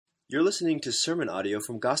You're listening to sermon audio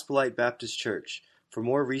from Gospel Light Baptist Church. For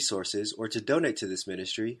more resources or to donate to this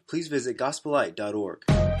ministry, please visit gospellight.org.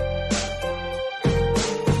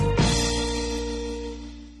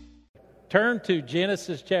 Turn to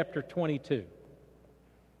Genesis chapter 22.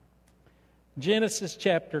 Genesis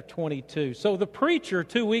chapter 22. So the preacher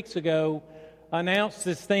 2 weeks ago announced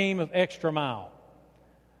this theme of extra mile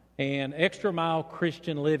and extra mile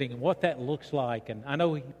Christian living and what that looks like. And I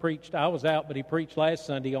know he preached, I was out, but he preached last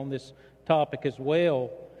Sunday on this topic as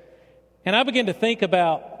well. And I began to think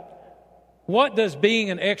about what does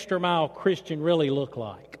being an extra mile Christian really look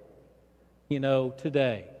like,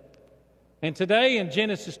 today. And today in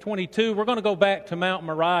Genesis 22, we're going to go back to Mount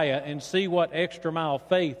Moriah and see what extra mile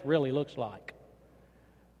faith really looks like.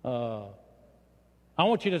 I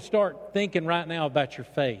want you to start thinking right now about your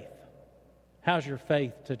faith. How's your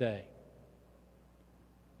faith today?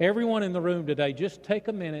 Everyone in the room today, just take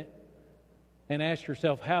a minute and ask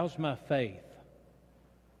yourself, how's my faith?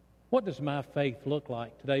 What does my faith look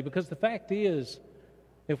like today? Because the fact is,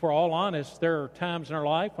 if we're all honest, there are times in our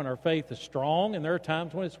life when our faith is strong and there are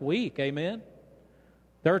times when it's weak, amen?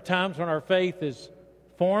 There are times when our faith is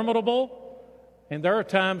formidable and there are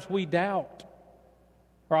times we doubt.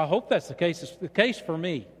 Or I hope that's the case. It's the case for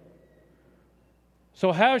me.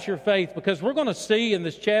 So how's your faith? Because we're going to see in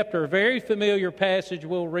this chapter a very familiar passage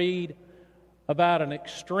we'll read about an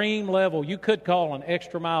extreme level, you could call an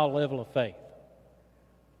extra mile level of faith.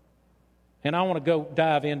 And I want to go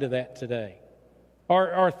dive into that today.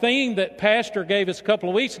 Our theme that Pastor gave us a couple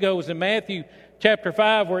of weeks ago was in Matthew chapter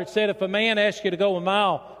 5 where it said, if a man asks you to go a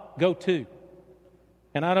mile, go 2.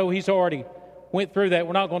 And I know he's already went through that.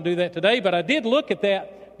 We're not going to do that today, but I did look at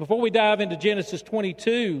that before we dive into Genesis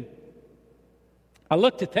 22. I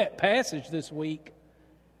looked at that passage this week,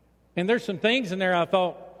 and there's some things in there I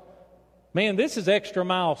thought, man, this is extra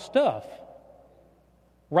mile stuff.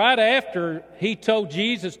 Right after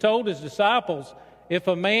Jesus told his disciples, if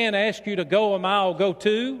a man asks you to go a mile, go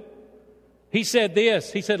 2. He said this,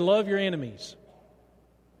 he said, love your enemies.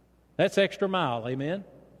 That's extra mile, amen?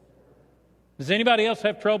 Does anybody else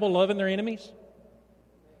have trouble loving their enemies?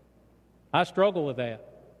 I struggle with that.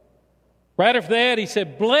 Right after that, he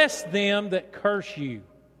said, bless them that curse you.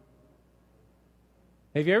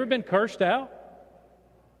 Have you ever been cursed out?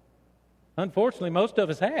 Unfortunately, most of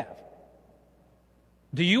us have.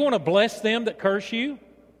 Do you want to bless them that curse you?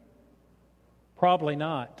 Probably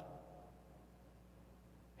not.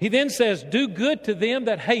 He then says, do good to them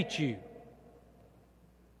that hate you.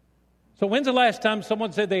 So when's the last time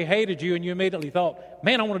someone said they hated you and you immediately thought,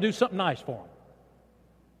 man, I want to do something nice for them?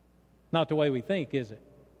 Not the way we think, is it?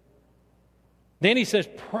 Then he says,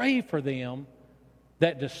 pray for them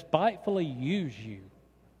that despitefully use you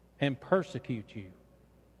and persecute you.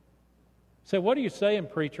 So what are you saying,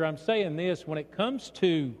 preacher? I'm saying this, when it comes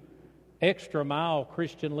to extra mile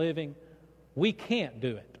Christian living, we can't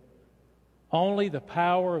do it. Only the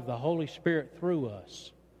power of the Holy Spirit through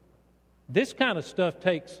us. This kind of stuff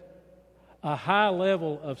takes a high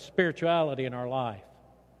level of spirituality in our life.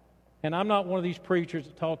 And I'm not one of these preachers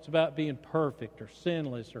that talks about being perfect or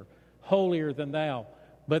sinless or holier than thou.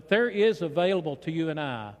 But there is available to you and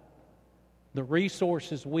I the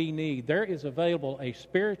resources we need. There is available a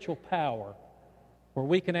spiritual power where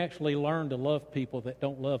we can actually learn to love people that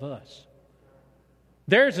don't love us.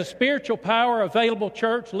 There's a spiritual power available,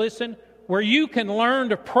 church, listen, where you can learn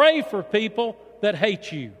to pray for people that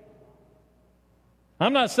hate you.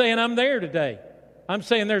 I'm not saying I'm there today. I'm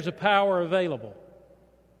saying there's a power available.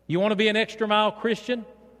 You want to be an extra mile Christian?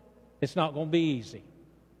 It's not going to be easy.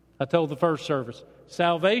 I told the first service,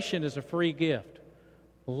 salvation is a free gift.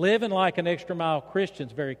 Living like an extra mile Christian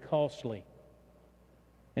is very costly.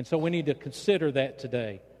 And so we need to consider that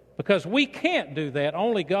today. Because we can't do that.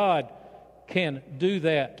 Only God can do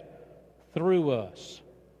that through us.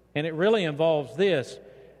 And it really involves this.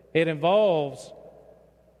 It involves,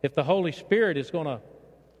 if the Holy Spirit is going to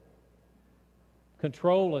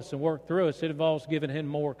control us and work through us, it involves giving Him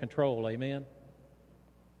more control. Amen?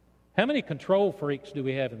 How many control freaks do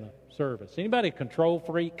we have in the service? Anybody a control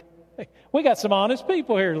freak? Hey, we got some honest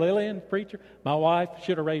people here, Lillian, preacher. My wife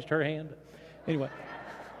should have raised her hand. Anyway.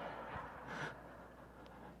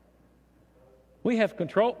 We have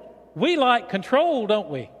control. We like control, don't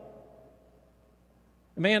we?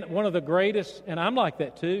 Man, one of the greatest, and I'm like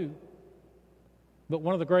that too, but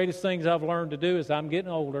one of the greatest things I've learned to do as I'm getting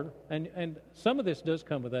older, and some of this does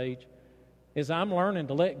come with age, is I'm learning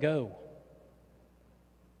to let go.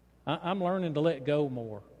 I'm learning to let go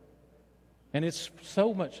more. And it's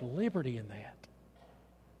so much liberty in that.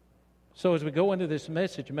 So as we go into this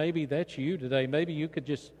message, maybe that's you today. Maybe you could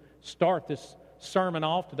just start this sermon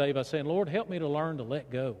off today by saying, Lord, help me to learn to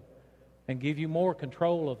let go. and give you more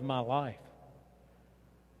control of my life.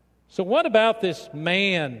 So what about this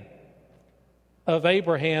man of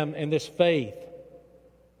Abraham and this faith?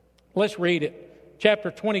 Let's read it.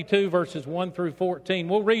 Chapter 22, verses 1 through 14.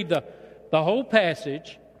 We'll read the whole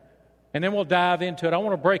passage, and then we'll dive into it. I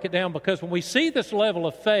want to break it down because when we see this level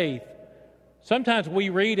of faith, sometimes we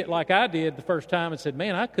read it like I did the first time and said,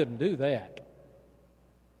 man, I couldn't do that.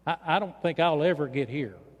 I don't think I'll ever get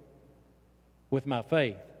here with my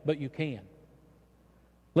faith, but you can.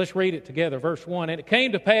 Let's read it together. Verse 1, and it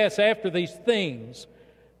came to pass after these things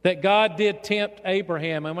that God did tempt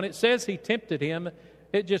Abraham. And when it says he tempted him,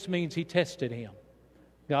 it just means he tested him.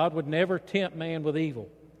 God would never tempt man with evil.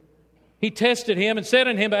 He tested him and said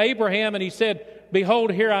unto him, Abraham, and he said,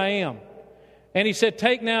 behold, here I am. And he said,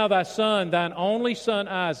 take now thy son, thine only son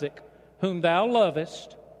Isaac, whom thou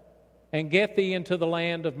lovest, and get thee into the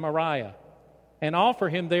land of Moriah, and offer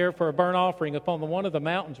him there for a burnt offering upon one of the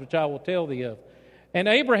mountains which I will tell thee of. And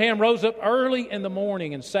Abraham rose up early in the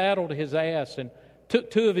morning and saddled his ass, and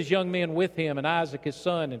took 2 of his young men with him, and Isaac his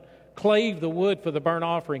son, and clave the wood for the burnt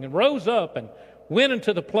offering, and rose up and went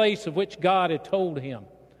into the place of which God had told him.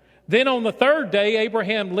 Then on the 3rd day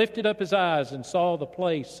Abraham lifted up his eyes and saw the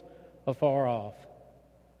place afar off.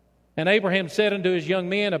 And Abraham said unto his young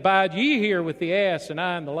men, abide ye here with the ass, and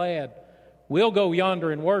I and the lad will go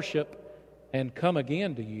yonder and worship, and come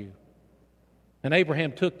again to you. And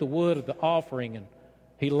Abraham took the wood of the offering, and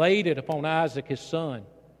he laid it upon Isaac his son.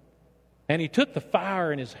 And he took the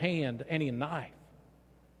fire in his hand and a knife.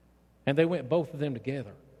 And they went both of them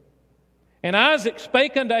together. And Isaac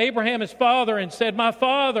spake unto Abraham his father, and said, my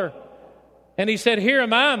father. And he said, here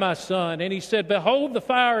am I, my son. And he said, behold the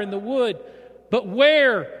fire and the wood, but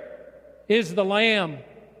where is the lamb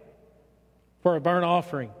for a burnt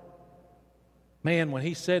offering? Man, when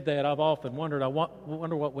he said that, I've often wondered, I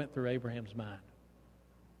wonder what went through Abraham's mind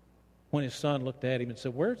when his son looked at him and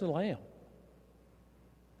said, where's the lamb?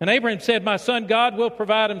 And Abraham said, my son, God will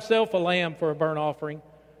provide himself a lamb for a burnt offering.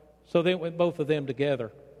 So they went both of them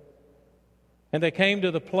together. And they came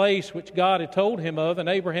to the place which God had told him of, and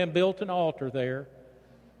Abraham built an altar there,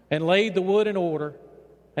 and laid the wood in order,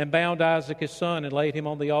 and bound Isaac his son, and laid him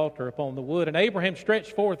on the altar upon the wood. And Abraham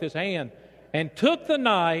stretched forth his hand, and took the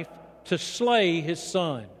knife to slay his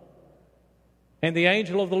son. And the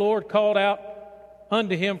angel of the Lord called out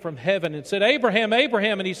unto him from heaven, and said, Abraham,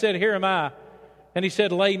 Abraham. And he said, here am I. And he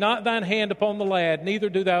said, lay not thine hand upon the lad, neither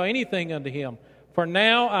do thou anything unto him. For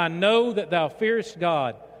now I know that thou fearest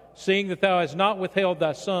God, seeing that thou hast not withheld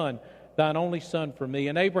thy son, thine only son, from me.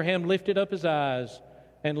 And Abraham lifted up his eyes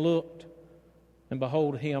and looked, and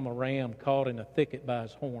behold him a ram caught in a thicket by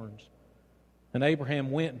his horns. And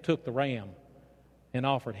Abraham went and took the ram, and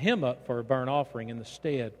offered him up for a burnt offering in the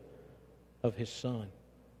stead of his son.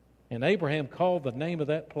 And Abraham called the name of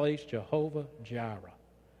that place Jehovah Jireh,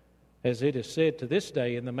 as it is said to this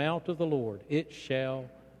day, in the mount of the Lord it shall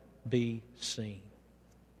be seen.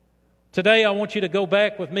 Today I want you to go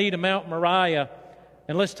back with me to Mount Moriah,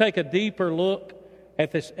 and let's take a deeper look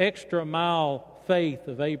at this extra mile faith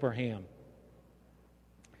of Abraham.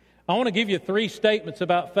 I want to give you 3 statements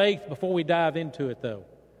about faith before we dive into it, though.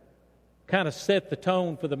 Kind of set the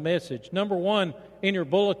tone for the message. Number 1, in your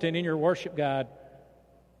bulletin, in your worship guide.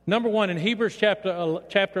 Number 1, in Hebrews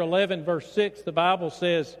chapter 11, verse 6, the Bible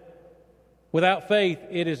says, without faith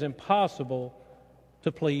it is impossible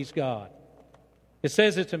to please God. It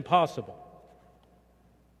says it's impossible.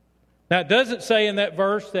 Now, it doesn't say in that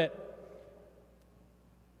verse that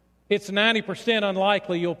it's 90%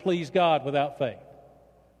 unlikely you'll please God without faith.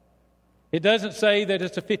 It doesn't say that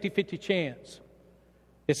it's a 50-50 chance.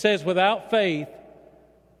 It says without faith,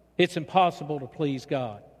 it's impossible to please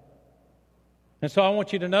God. And so I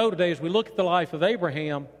want you to know today, as we look at the life of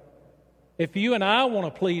Abraham, if you and I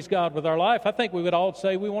want to please God with our life, I think we would all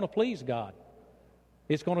say we want to please God.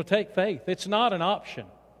 It's going to take faith. It's not an option.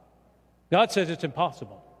 God says it's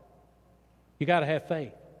impossible. You got to have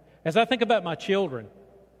faith. As I think about my children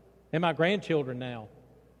and my grandchildren now,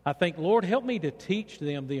 I think, Lord, help me to teach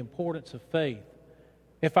them the importance of faith.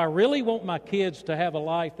 If I really want my kids to have a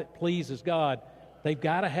life that pleases God, they've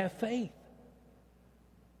got to have faith,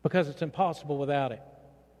 because it's impossible without it.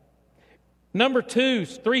 Number 2,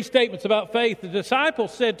 3 statements about faith. The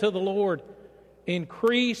disciples said to the Lord,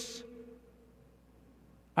 increase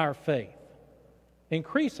our faith.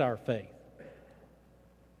 Increase our faith.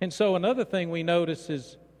 And so another thing we notice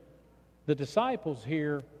is the disciples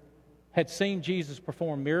here had seen Jesus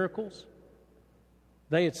perform miracles.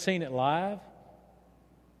 They had seen it live.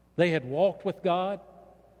 They had walked with God.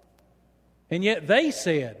 And yet they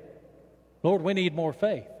said, Lord, we need more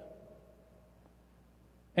faith.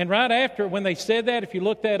 And right after, when they said that, if you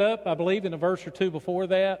look that up, I believe in a verse or two before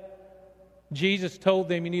that, Jesus told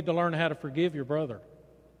them, you need to learn how to forgive your brother.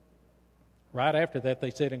 Right after that, they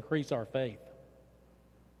said, increase our faith.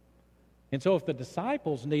 And so if the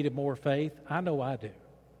disciples needed more faith, I know I do.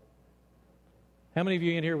 How many of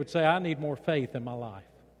you in here would say, I need more faith in my life?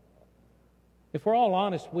 If we're all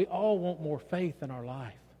honest, we all want more faith in our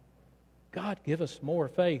life. God, give us more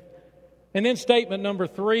faith. And then statement number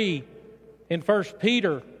 3 in 1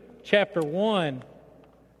 Peter chapter 1,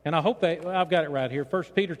 and I hope that I've got it right here. 1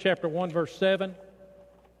 Peter chapter 1, verse 7.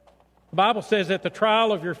 The Bible says that the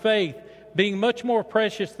trial of your faith, being much more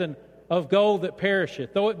precious than of gold that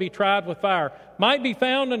perisheth, though it be tried with fire, might be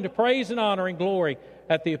found unto praise and honor and glory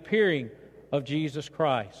at the appearing of Jesus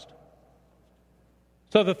Christ.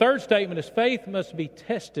 So the third statement is faith must be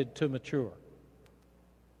tested to mature.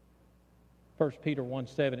 1 Peter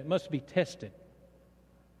 1:7, it must be tested.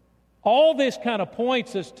 All this kind of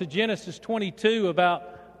points us to Genesis 22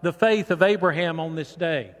 about the faith of Abraham on this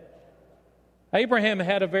day. Abraham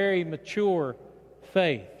had a very mature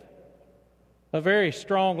faith, a very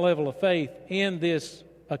strong level of faith in this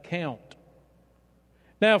account.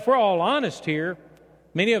 Now, if we're all honest here,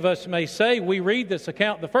 many of us may say we read this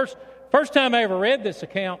account. The first time I ever read this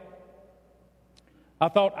account, I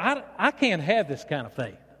thought, I can't have this kind of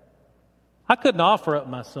faith. I couldn't offer up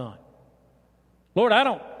my son. Lord, I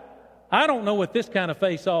don't know what this kind of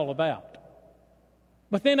faith's all about.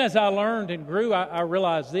 But then as I learned and grew, I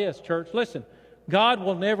realized this, church. Listen, God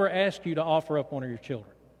will never ask you to offer up one of your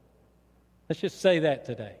children. Let's just say that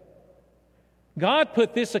today. God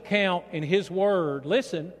put this account in His Word.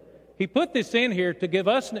 Listen, He put this in here to give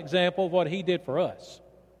us an example of what He did for us.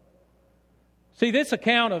 See, this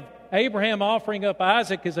account of Abraham offering up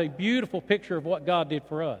Isaac is a beautiful picture of what God did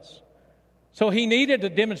for us. So He needed a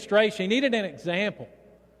demonstration. He needed an example.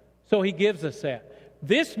 So He gives us that.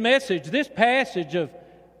 This message, this passage of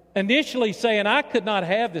initially saying, I could not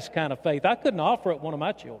have this kind of faith, I couldn't offer up one of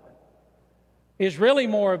my children, is really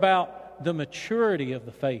more about the maturity of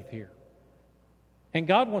the faith here. And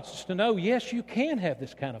God wants us to know, yes, you can have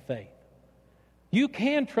this kind of faith. You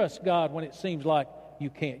can trust God when it seems like you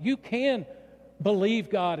can't. You can believe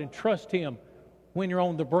God and trust Him when you're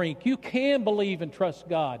on the brink. You can believe and trust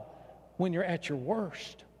God when you're at your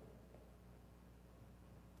worst.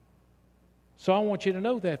 So I want you to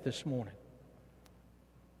know that this morning.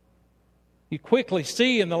 You quickly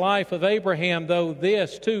see in the life of Abraham, though,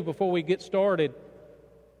 this too, before we get started,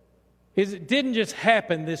 is it didn't just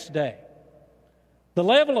happen this day. The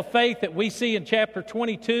level of faith that we see in chapter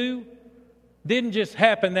 22 didn't just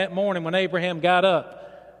happen that morning when Abraham got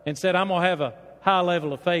up and said, I'm going to have a high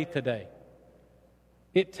level of faith today.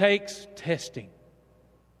 It takes testing.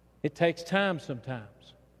 It takes time sometimes.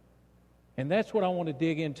 And that's what I want to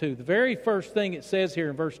dig into. The very first thing it says here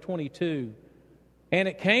in verse 22, and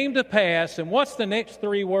it came to pass, and what's the next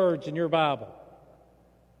 3 words in your Bible?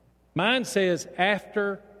 Mine says,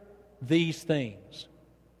 after these things.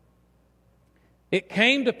 It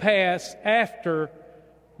came to pass after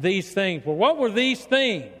these things. Well, what were these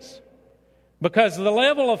things? Because the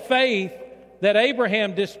level of faith that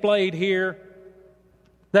Abraham displayed here,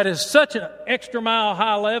 that is such an extra mile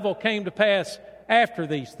high level, came to pass after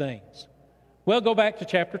these things. Well, go back to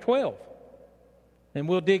chapter 12, and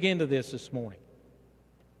we'll dig into this morning.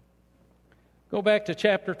 Go back to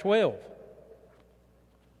chapter 12.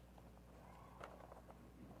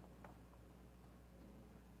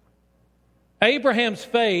 Abraham's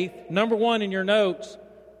faith, number 1 in your notes,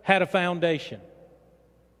 had a foundation.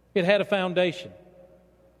 It had a foundation.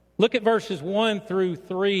 Look at verses 1 through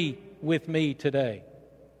 3 with me today.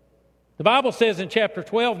 The Bible says in chapter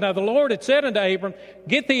 12, Now the Lord had said unto Abram,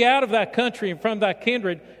 Get thee out of thy country and from thy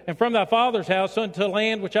kindred and from thy father's house unto a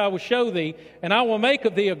land which I will show thee, and I will make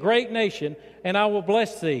of thee a great nation, and I will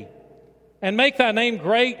bless thee, and make thy name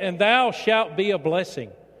great, and thou shalt be a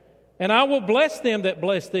blessing. And I will bless them that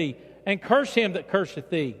bless thee, and curse him that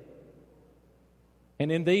curseth thee.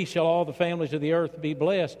 And in thee shall all the families of the earth be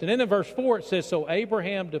blessed. And then in verse 4 it says, So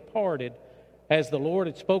Abraham departed as the Lord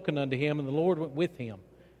had spoken unto him, and the Lord went with him.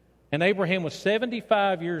 And Abraham was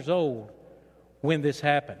 75 years old when this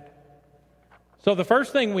happened. So the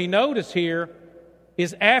first thing we notice here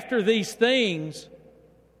is after these things,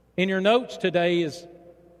 in your notes today, is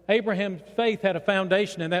Abraham's faith had a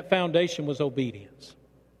foundation, and that foundation was obedience.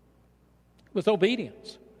 It was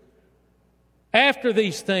obedience. After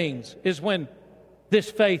these things is when this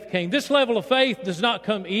faith came. This level of faith does not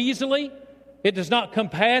come easily. It does not come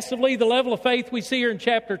passively. The level of faith we see here in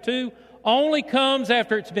chapter 2 only comes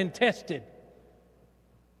after it's been tested.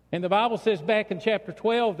 And the Bible says back in chapter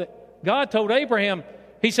 12 that God told Abraham,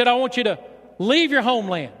 He said, I want you to leave your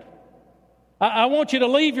homeland. I want you to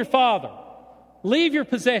leave your father. Leave your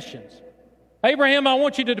possessions. Abraham, I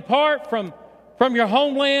want you to depart from your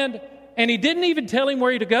homeland. And he didn't even tell him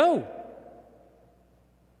where to go.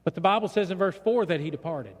 But the Bible says in verse 4 that he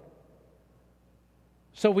departed.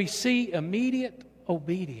 So we see immediate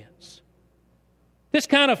obedience. This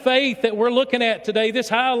kind of faith that we're looking at today, this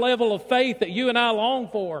high level of faith that you and I long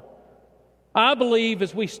for, I believe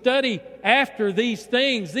as we study after these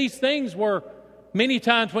things were many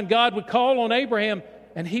times when God would call on Abraham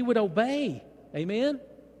and he would obey. Amen?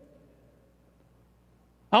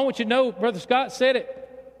 I want you to know, Brother Scott said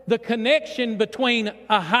it, the connection between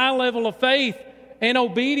a high level of faith and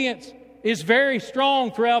obedience is very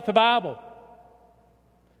strong throughout the Bible.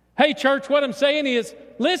 Hey, church, what I'm saying is,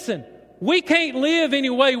 listen, we can't live any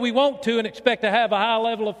way we want to and expect to have a high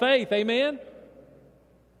level of faith. Amen?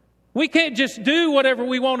 We can't just do whatever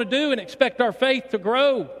we want to do and expect our faith to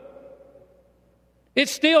grow. It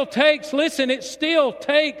still takes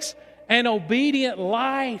an obedient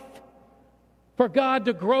life for God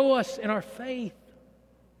to grow us in our faith.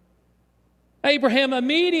 Abraham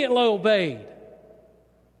immediately obeyed.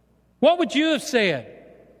 What would you have said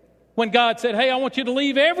when God said, hey, I want you to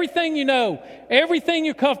leave everything you know, everything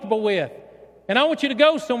you're comfortable with, and I want you to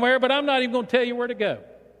go somewhere, but I'm not even going to tell you where to go?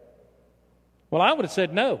 Well, I would have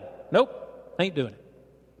said no. Nope, ain't doing it.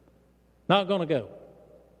 Not going to go.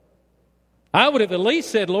 I would have at least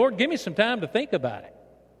said, Lord, give me some time to think about it.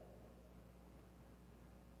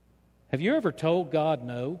 Have you ever told God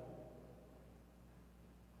no?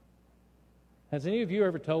 Has any of you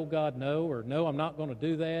ever told God no, or no, I'm not going to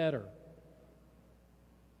do that? Or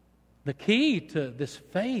the key to this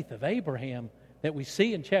faith of Abraham that we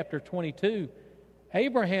see in chapter 22,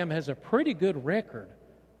 Abraham has a pretty good record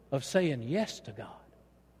of saying yes to God,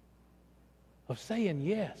 of saying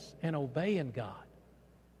yes and obeying God.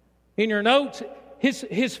 In your notes,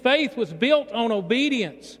 his faith was built on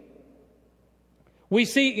obedience. We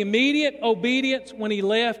see immediate obedience when he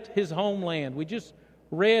left his homeland. We just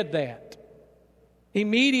read that.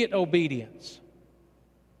 Immediate obedience.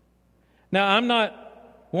 Now, I'm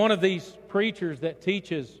not one of these preachers that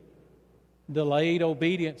teaches delayed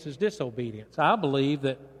obedience is disobedience. I believe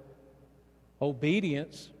that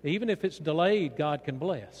obedience, even if it's delayed, God can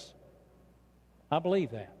bless. I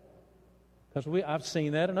believe that. Because I've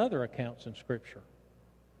seen that in other accounts in Scripture.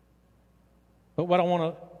 But what I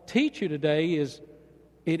want to teach you today is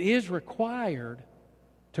it is required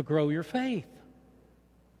to grow your faith.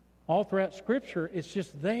 All throughout Scripture, it's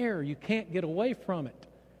just there. You can't get away from it.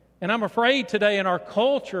 And I'm afraid today in our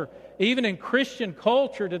culture, even in Christian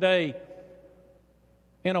culture today,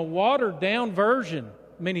 in a watered-down version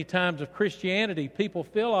many times of Christianity, people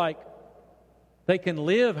feel like they can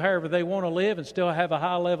live however they want to live and still have a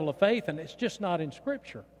high level of faith, and it's just not in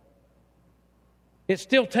Scripture. It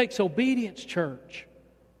still takes obedience, church.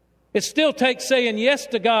 It still takes saying yes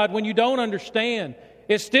to God when you don't understand.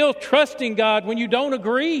 It's still trusting God when you don't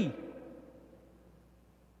agree.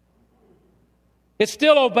 It's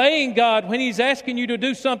still obeying God when He's asking you to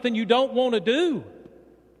do something you don't want to do.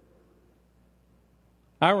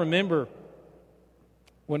 I remember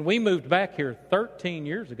when we moved back here 13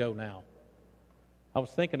 years ago now. I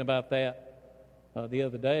was thinking about that the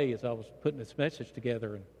other day as I was putting this message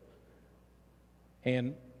together.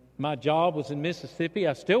 And my job was in Mississippi.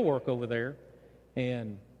 I still work over there.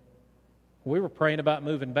 And we were praying about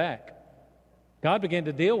moving back. God began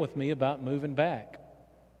to deal with me about moving back.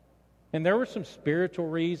 And there were some spiritual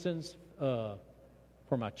reasons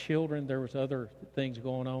for my children. There was other things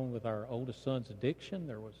going on with our oldest son's addiction.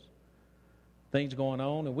 There was things going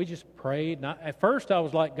on, and we just prayed. And at first I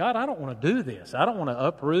was like, God, I don't want to do this. I don't want to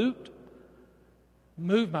uproot,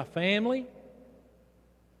 move my family.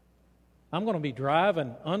 I'm going to be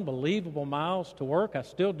driving unbelievable miles to work. I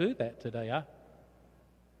still do that today.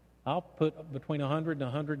 I'll put between 100 and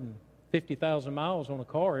 150,000 miles on a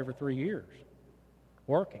car every 3 years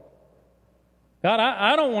working. God,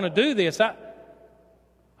 I don't want to do this.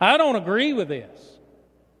 I don't agree with this.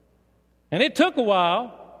 And it took a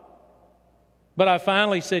while, but I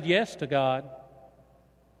finally said yes to God.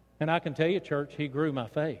 And I can tell you, church, He grew my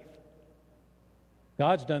faith.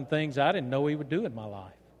 God's done things I didn't know He would do in my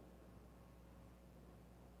life.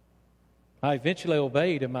 I eventually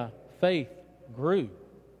obeyed and my faith grew.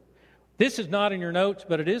 This is not in your notes,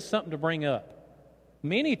 but it is something to bring up.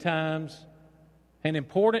 Many times, an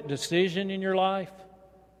important decision in your life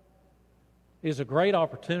is a great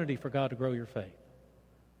opportunity for God to grow your faith.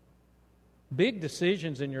 Big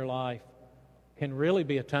decisions in your life can really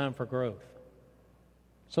be a time for growth.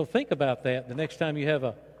 So think about that the next time you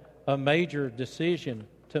have a major decision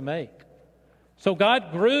to make. So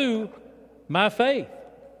God grew my faith.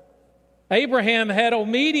 Abraham had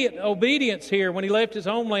immediate obedience here when he left his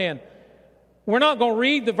homeland. We're not going to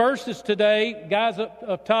read the verses today. Guys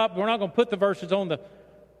up top, we're not going to put the verses on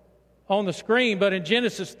the screen, but in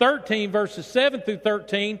Genesis 13, verses 7 through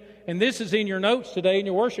 13, and this is in your notes today, in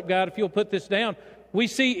your worship guide, if you'll put this down, we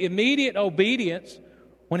see immediate obedience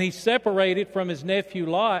when he separated from his nephew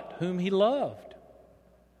Lot, whom he loved.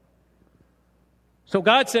 So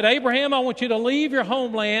God said, Abraham, I want you to leave your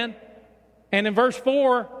homeland. And in verse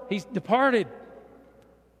 4, he departed.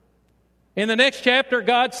 In the next chapter,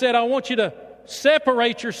 God said, I want you to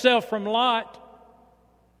separate yourself from Lot.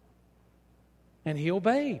 And he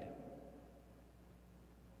obeyed.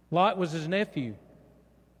 Lot was his nephew.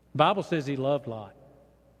 The Bible says he loved Lot.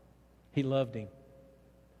 He loved him.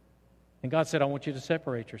 And God said, I want you to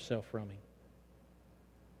separate yourself from him.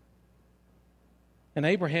 And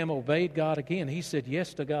Abraham obeyed God again. He said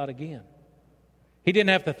yes to God again. He didn't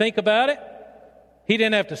have to think about it. He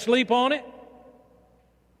didn't have to sleep on it.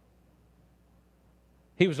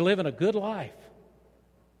 He was living a good life.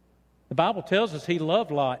 The Bible tells us he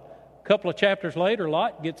loved Lot. A couple of chapters later,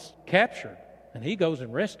 Lot gets captured, and he goes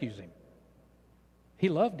and rescues him. He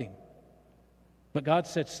loved him. But God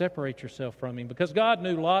said, separate yourself from him, because God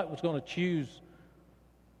knew Lot was going to choose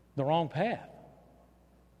the wrong path.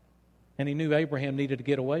 And he knew Abraham needed to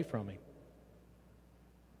get away from him.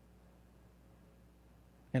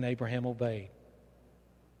 And Abraham obeyed.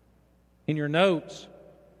 In your notes,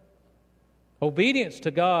 obedience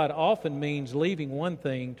to God often means leaving one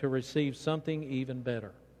thing to receive something even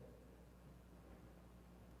better.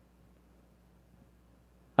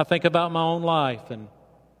 I think about my own life and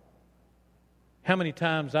how many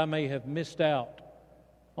times I may have missed out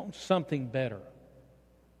on something better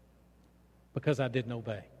because I didn't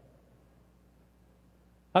obey.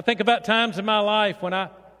 I think about times in my life when I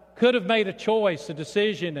could have made a choice, a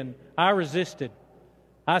decision, and I resisted.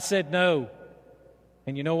 I said no.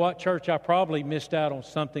 And you know what, church? I probably missed out on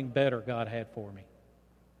something better God had for me.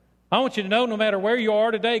 I want you to know, no matter where you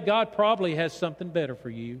are today, God probably has something better for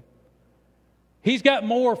you. He's got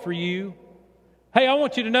more for you. Hey, I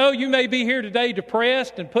want you to know, you may be here today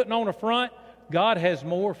depressed and putting on a front. God has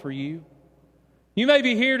more for you. You may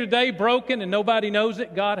be here today broken and nobody knows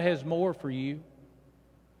it. God has more for you.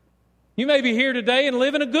 You may be here today and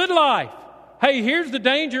living a good life. Hey, here's the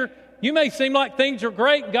danger. You may seem like things are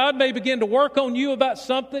great. God may begin to work on you about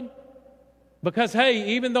something. Because,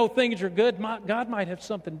 hey, even though things are good, God might have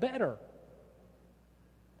something better.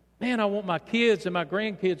 Man, I want my kids and my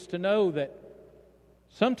grandkids to know that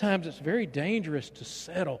sometimes it's very dangerous to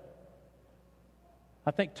settle.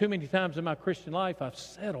 I think too many times in my Christian life I've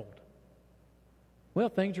settled. Well,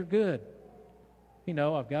 things are good. You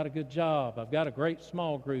know, I've got a good job. I've got a great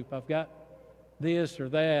small group. I've got this or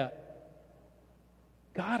that.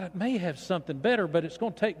 God may have something better, but it's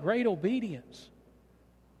going to take great obedience.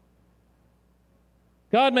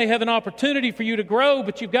 God may have an opportunity for you to grow,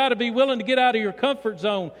 but you've got to be willing to get out of your comfort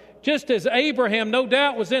zone. Just as Abraham, no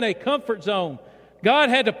doubt, was in a comfort zone, God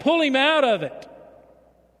had to pull him out of it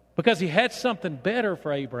because he had something better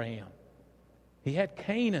for Abraham. He had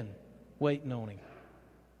Canaan waiting on him.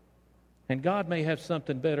 And God may have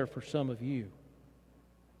something better for some of you.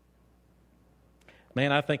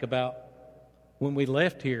 Man, I think about when we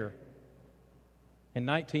left here in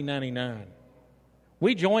 1999.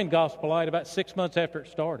 We joined Gospel Light about 6 months after it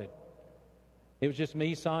started. It was just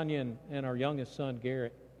me, Sonia, and our youngest son,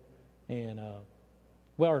 Garrett. And,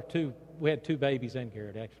 we had two babies and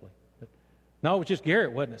Garrett, actually. But, no, it was just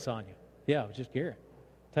Garrett, wasn't it, Sonia? Yeah, it was just Garrett.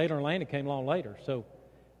 Taylor and Landon came along later.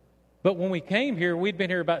 But when we came here, we'd been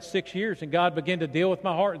here about 6 years, and God began to deal with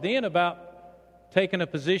my heart then about taking a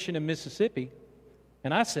position in Mississippi.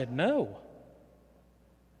 And I said, no,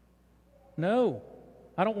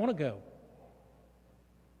 I don't want to go.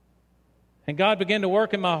 And God began to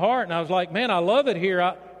work in my heart, and I was like, man, I love it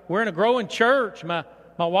here. We're in a growing church. My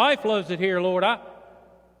wife loves it here, Lord.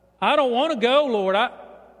 I don't want to go, Lord.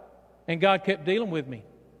 And God kept dealing with me.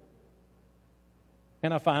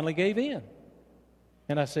 And I finally gave in.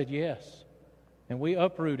 And I said yes. And we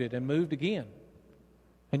uprooted and moved again.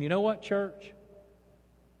 And you know what, church?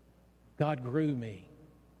 God grew me.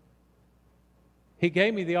 He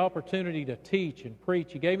gave me the opportunity to teach and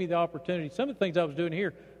preach. He gave me the opportunity. Some of the things I was doing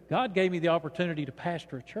here, God gave me the opportunity to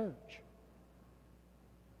pastor a church.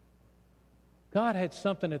 God had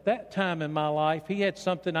something at that time in my life. He had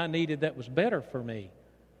something I needed that was better for me.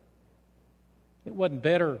 It wasn't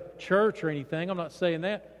better church or anything. I'm not saying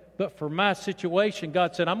that. But for my situation,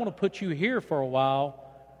 God said, I'm going to put you here for a while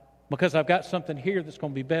because I've got something here that's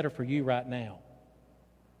going to be better for you right now.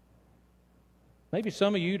 Maybe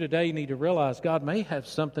some of you today need to realize God may have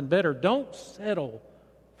something better. Don't settle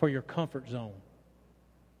for your comfort zone.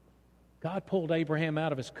 God pulled Abraham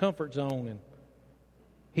out of his comfort zone, and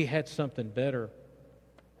He had something better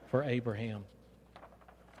for Abraham.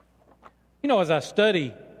 You know, as I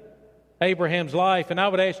study Abraham's life, and I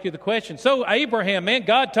would ask you the question, so Abraham, man,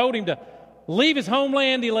 God told him to leave his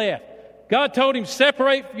homeland, he left. God told him,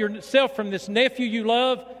 separate yourself from this nephew you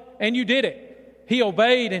love, and you did it. He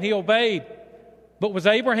obeyed and he obeyed. But was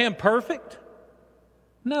Abraham perfect?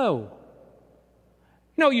 No.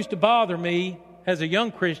 You know, it used to bother me as a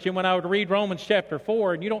young Christian when I would read Romans chapter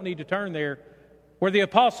 4, and you don't need to turn there, where the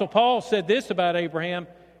Apostle Paul said this about Abraham.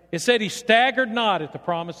 It said he staggered not at the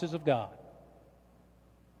promises of God,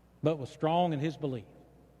 but was strong in his belief.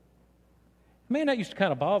 Man, that used to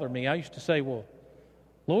kind of bother me. I used to say, well,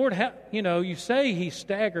 Lord, how, you say he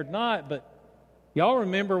staggered not, but y'all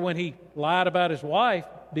remember when he lied about his wife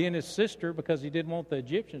being his sister because he didn't want the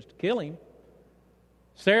Egyptians to kill him.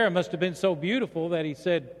 Sarah must have been so beautiful that he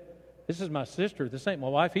said, this is my sister, this ain't my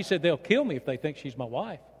wife. He said, they'll kill me if they think she's my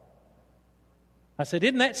wife. I said,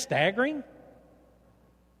 isn't that staggering?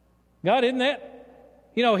 God, isn't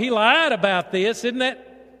that, he lied about this. Isn't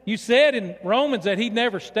that, you said in Romans that he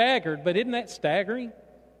never staggered, but isn't that staggering?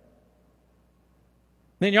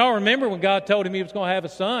 Then y'all remember when God told him he was going to have a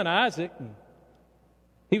son, Isaac, and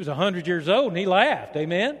he was 100 years old, and he laughed.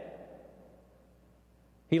 Amen?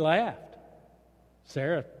 He laughed.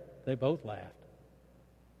 Sarah, they both laughed.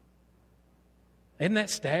 Isn't that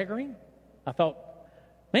staggering? I thought,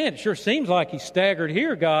 man, it sure seems like he staggered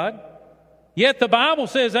here, God. Yet the Bible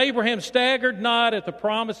says Abraham staggered not at the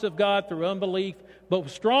promise of God through unbelief, but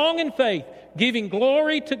was strong in faith, giving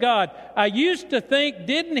glory to God. I used to think,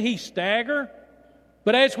 didn't he stagger?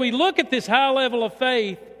 But as we look at this high level of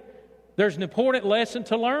faith, there's an important lesson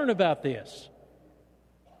to learn about this.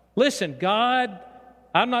 Listen, God,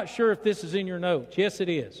 I'm not sure if this is in your notes. Yes, it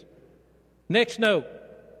is. Next note.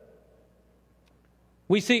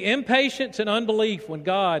 We see impatience and unbelief when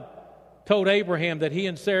God told Abraham that he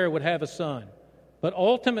and Sarah would have a son. But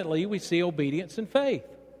ultimately, we see obedience and faith.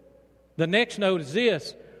 The next note is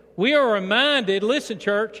this. We are reminded, listen,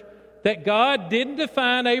 church, that God didn't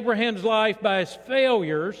define Abraham's life by his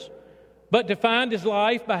failures, but defined his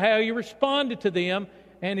life by how he responded to them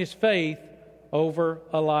and his faith over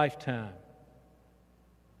a lifetime.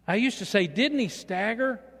 I used to say, didn't he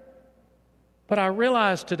stagger? But I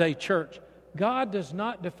realize today, church, God does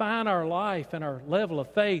not define our life and our level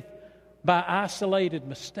of faith by isolated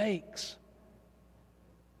mistakes.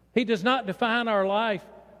 He does not define our life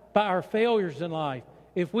by our failures in life.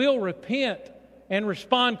 If we'll repent and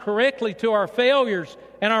respond correctly to our failures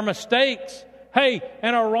and our mistakes,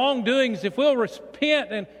 and our wrongdoings, if we'll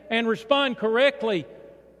repent and respond correctly,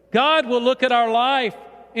 God will look at our life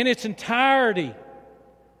in its entirety.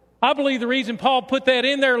 I believe the reason Paul put that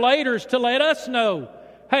in there later is to let us know,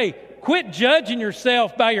 quit judging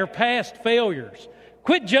yourself by your past failures.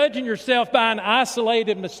 Quit judging yourself by an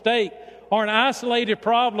isolated mistake or an isolated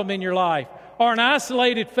problem in your life or an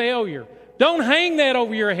isolated failure. Don't hang that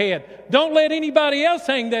over your head. Don't let anybody else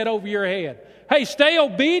hang that over your head. Stay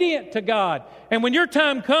obedient to God. And when your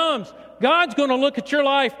time comes, God's going to look at your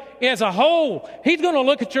life as a whole. He's going to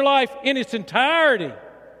look at your life in its entirety.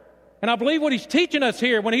 And I believe what he's teaching us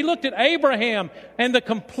here, when he looked at Abraham and the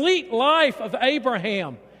complete life of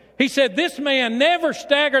Abraham, he said, this man never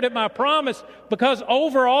staggered at my promise because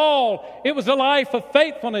overall it was a life of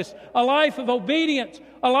faithfulness, a life of obedience,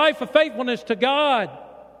 a life of faithfulness to God.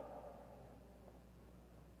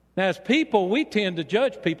 Now, as people, we tend to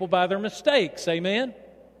judge people by their mistakes. Amen?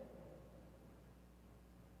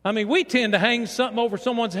 We tend to hang something over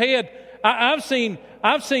someone's head. I've seen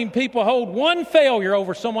people hold one failure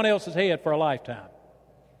over someone else's head for a lifetime.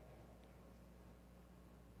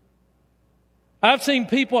 I've seen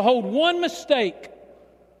people hold one mistake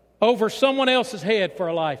over someone else's head for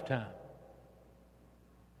a lifetime.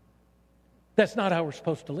 That's not how we're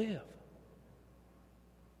supposed to live.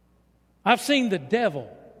 I've seen the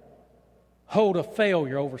devil hold a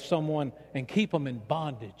failure over someone and keep them in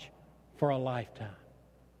bondage for a lifetime.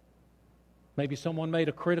 Maybe someone made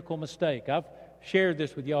a critical mistake. I've shared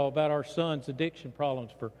this with y'all about our son's addiction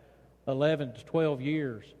problems for 11 to 12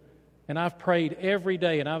 years. And I've prayed every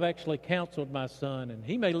day, and I've actually counseled my son, and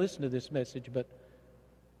he may listen to this message, but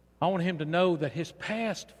I want him to know that his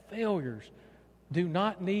past failures do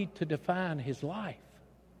not need to define his life.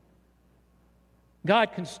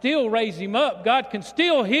 God can still raise him up. God can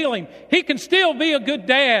still heal him. He can still be a good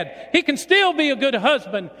dad. He can still be a good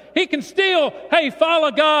husband. He can still,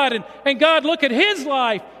 follow God. And God look at his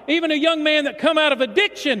life, even a young man that come out of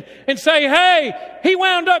addiction, and say, he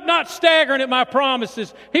wound up not staggering at my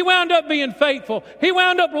promises. He wound up being faithful. He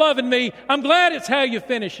wound up loving me. I'm glad it's how you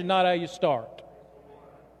finish and not how you start.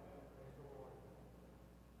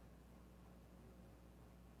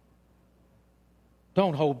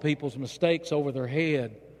 Don't hold people's mistakes over their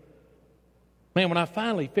head. Man, when I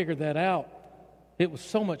finally figured that out, it was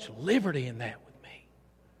so much liberty in that with me.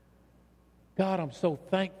 God, I'm so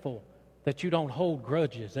thankful that you don't hold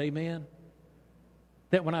grudges. Amen?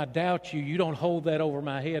 That when I doubt you, you don't hold that over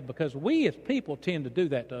my head, because we as people tend to do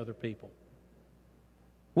that to other people.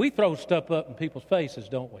 We throw stuff up in people's faces,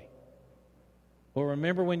 don't we? Well,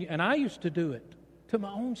 remember when and I used to do it to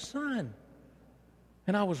my own son.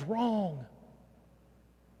 And I was wrong.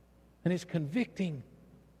 And it's convicting.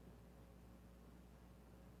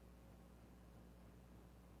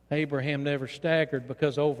 Abraham never staggered,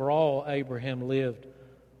 because overall Abraham lived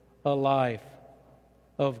a life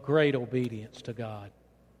of great obedience to God.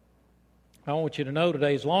 I want you to know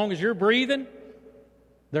today, as long as you're breathing,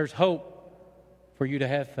 there's hope for you to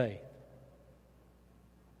have faith.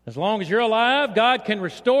 As long as you're alive, God can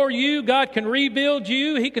restore you. God can rebuild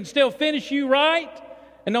you. He can still finish you right.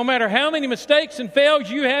 And no matter how many mistakes and fails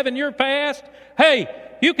you have in your past,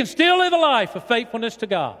 you can still live a life of faithfulness to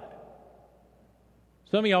God.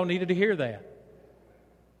 Some of y'all needed to hear that.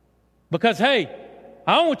 Because, I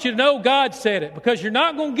want you to know God said it, because you're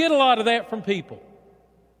not going to get a lot of that from people.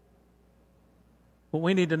 But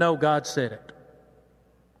we need to know God said it.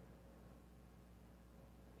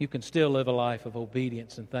 You can still live a life of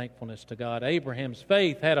obedience and thankfulness to God. Abraham's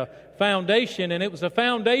faith had a foundation, and it was a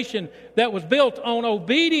foundation that was built on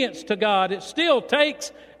obedience to God. It still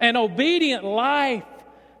takes an obedient life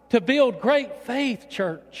to build great faith,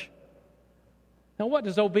 church. Now, what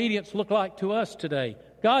does obedience look like to us today?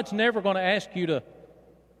 God's never going to ask you to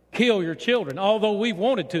kill your children, although we've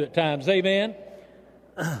wanted to at times. Amen?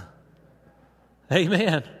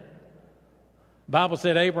 Amen. The Bible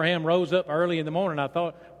said Abraham rose up early in the morning. I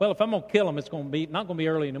thought, well, if I'm going to kill him, it's going to be not going to be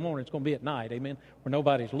early in the morning. It's going to be at night, amen, where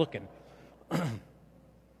nobody's looking. But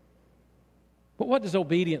what does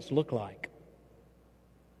obedience look like?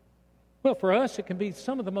 Well, for us, it can be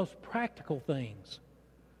some of the most practical things.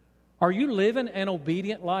 Are you living an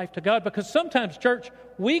obedient life to God? Because sometimes, church,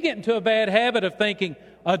 we get into a bad habit of thinking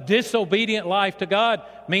a disobedient life to God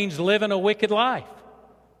means living a wicked life.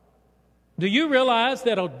 Do you realize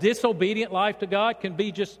that a disobedient life to God can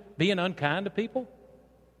be just being unkind to people?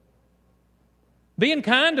 Being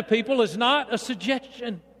kind to people is not a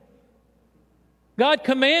suggestion. God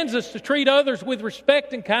commands us to treat others with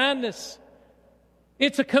respect and kindness.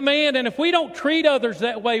 It's a command, and if we don't treat others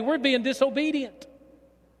that way, we're being disobedient.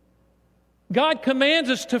 God commands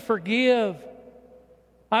us to forgive.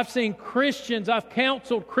 I've seen Christians, I've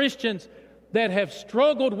counseled Christians that have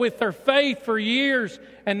struggled with their faith for years,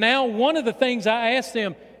 and now one of the things I ask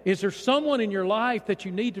them, is there someone in your life that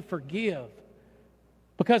you need to forgive?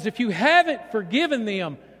 Because if you haven't forgiven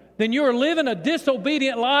them, then you're living a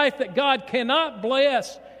disobedient life that God cannot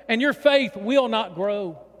bless, and your faith will not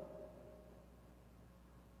grow.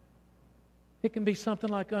 It can be something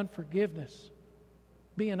like unforgiveness,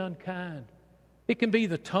 being unkind. It can be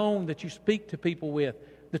the tone that you speak to people with,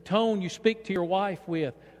 the tone you speak to your wife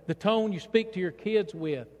with, the tone you speak to your kids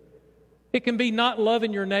with. It can be not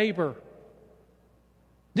loving your neighbor.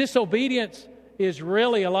 Disobedience is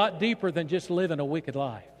really a lot deeper than just living a wicked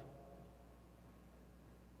life.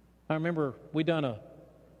 I remember we done a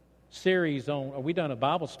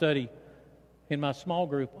Bible study in my small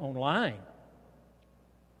group on lying.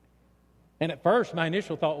 And at first, my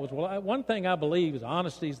initial thought was, one thing I believe is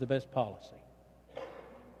honesty is the best policy.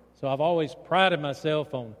 So I've always prided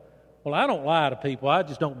myself on, I don't lie to people. I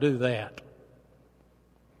just don't do that.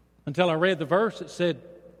 Until I read the verse that said,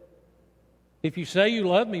 if you say you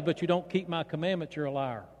love me but you don't keep my commandments, you're a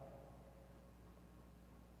liar.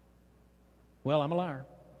 Well, I'm a liar.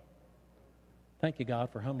 Thank you,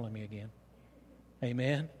 God, for humbling me again.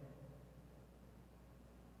 Amen.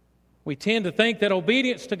 We tend to think that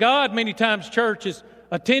obedience to God many times, church, is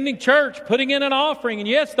attending church, putting in an offering. And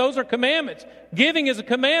yes, those are commandments. Giving is a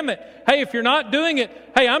commandment. If you're not doing it,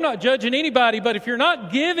 I'm not judging anybody, but if you're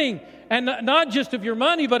not giving, and not just of your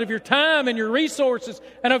money, but of your time and your resources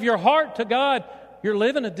and of your heart to God, you're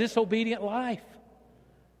living a disobedient life.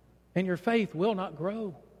 And your faith will not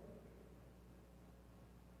grow.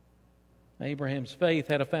 Abraham's faith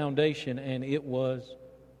had a foundation, and it was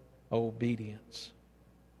obedience.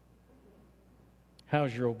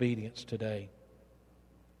 How's your obedience today?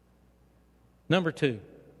 Number 2,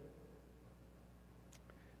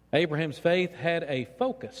 Abraham's faith had a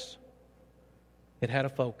focus. It had a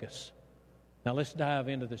focus. Now let's dive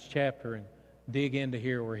into this chapter and dig into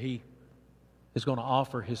here where he is going to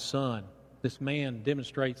offer his son. This man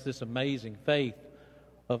demonstrates this amazing faith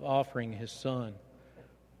of offering his son.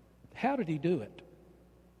 How did he do it?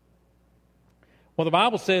 Well, the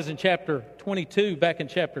Bible says in chapter 22, back in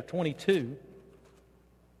chapter 22,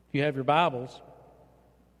 if you have your Bibles,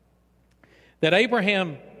 that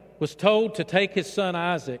Abraham was told to take his son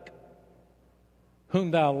Isaac,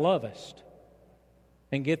 whom thou lovest,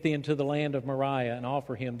 and get thee into the land of Moriah and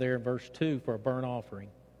offer him there in verse 2 for a burnt offering.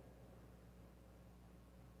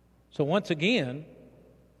 So once again,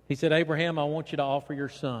 he said, Abraham, I want you to offer your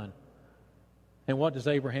son. And what does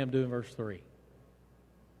Abraham do in verse 3?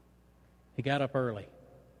 He got up early.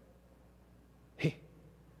 Here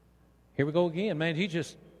we go again, man.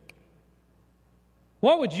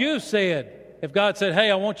 What would you have said if God said,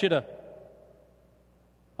 hey, I want you to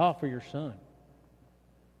offer your son?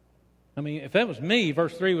 I mean, if that was me,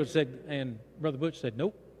 verse 3 would have said, and Brother Butch said,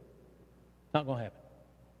 nope, not going to happen.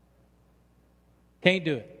 Can't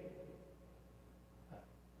do it.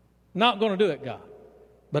 Not going to do it, God.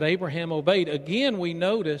 But Abraham obeyed. Again, we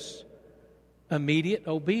notice immediate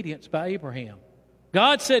obedience by Abraham.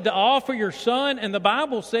 God said to offer your son, and the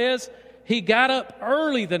Bible says he got up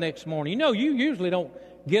early the next morning. You know, you usually don't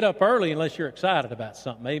get up early unless you're excited about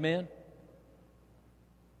something. Amen?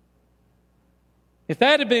 If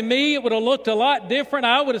that had been me, it would have looked a lot different.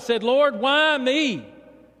 I would have said, Lord, why me?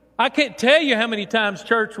 I can't tell you how many times,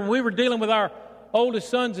 church, when we were dealing with our oldest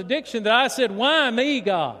son's addiction, that I said, why me,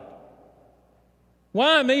 God?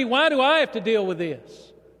 Why me? Why do I have to deal with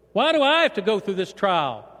this? Why do I have to go through this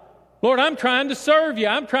trial? Lord, I'm trying to serve you.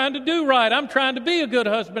 I'm trying to do right. I'm trying to be a good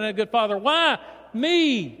husband and a good father. Why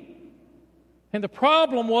me? And the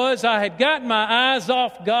problem was I had gotten my eyes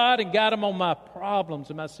off God and got them on my problems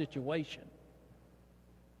and my situation.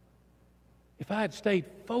 If I had stayed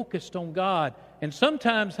focused on God, and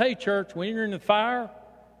sometimes, hey, church, when you're in the fire,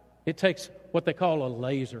 it takes what they call a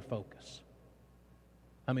laser focus.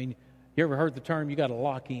 I mean, you ever heard the term, you got to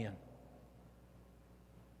lock in?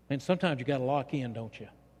 And sometimes you got to lock in, don't you?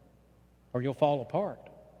 Or you'll fall apart.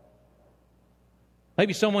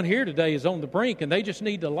 Maybe someone here today is on the brink and they just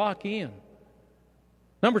need to lock in.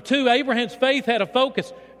 Number 2, Abraham's faith had a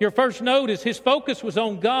focus. Your first note is his focus was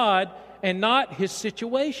on God and not his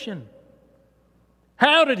situation.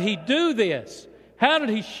 How did he do this? How did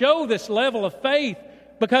he show this level of faith?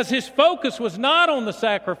 Because his focus was not on the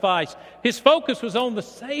sacrifice. His focus was on the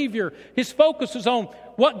Savior. His focus was on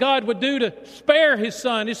what God would do to spare his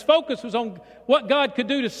son. His focus was on what God could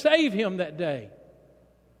do to save him that day.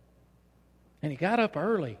 And he got up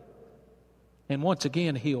early. And once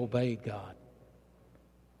again, he obeyed God.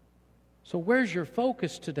 So where's your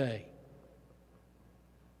focus today?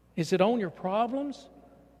 Is it on your problems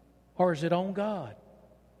or is it on God?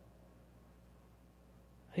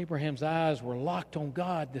 Abraham's eyes were locked on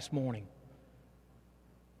God this morning.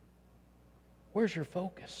 Where's your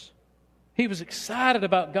focus? He was excited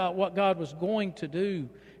about God, what God was going to do.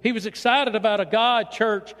 He was excited about a God,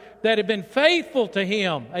 church, that had been faithful to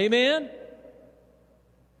him. Amen?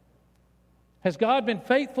 Has God been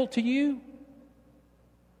faithful to you?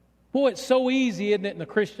 Boy, it's so easy, isn't it, in the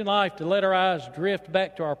Christian life to let our eyes drift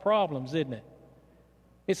back to our problems, isn't it?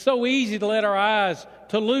 It's so easy to let our eyes,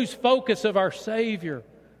 to lose focus of our Savior.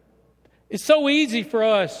 It's so easy for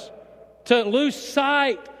us to lose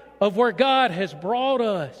sight of where God has brought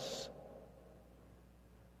us.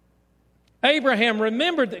 Abraham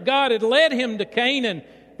remembered that God had led him to Canaan,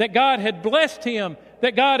 that God had blessed him,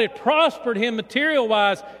 that God had prospered him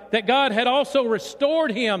material-wise, that God had also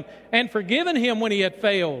restored him and forgiven him when he had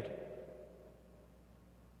failed.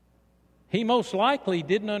 He most likely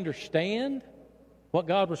didn't understand what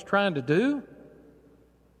God was trying to do,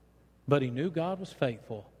 but he knew God was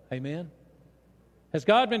faithful. Amen? Has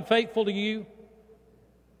God been faithful to you?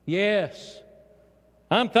 Yes.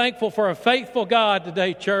 I'm thankful for a faithful God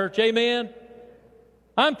today, church. Amen?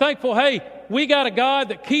 I'm thankful, hey, we got a God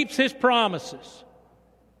that keeps His promises.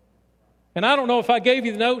 And I don't know if I gave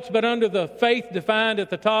you the notes, but under the faith defined at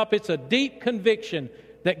the top, it's a deep conviction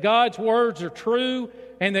that God's words are true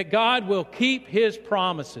and that God will keep His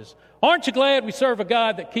promises. Aren't you glad we serve a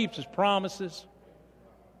God that keeps His promises?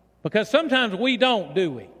 Because sometimes we don't,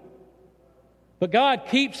 do we? But God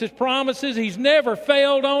keeps His promises. He's never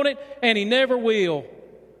failed on it, and He never will.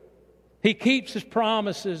 He keeps His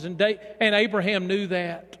promises, and Abraham knew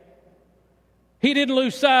that. He didn't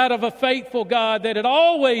lose sight of a faithful God that had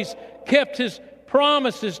always kept His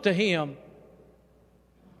promises to him.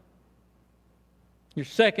 Your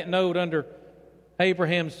second note under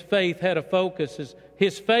Abraham's faith had a focus.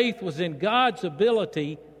 His faith was in God's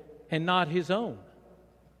ability and not his own.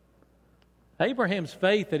 Abraham's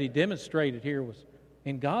faith that he demonstrated here was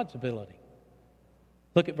in God's ability.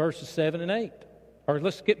 Look at verses 7 and 8. Or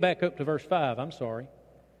let's get back up to verse 5, I'm sorry.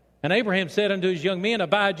 And Abraham said unto his young men,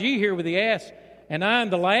 Abide ye here with the ass, and I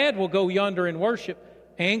and the lad will go yonder and worship,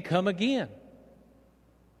 and come again.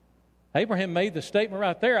 Abraham made the statement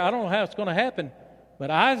right there. I don't know how it's going to happen,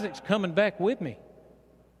 but Isaac's coming back with me.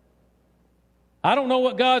 I don't know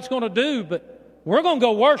what God's going to do, but we're going to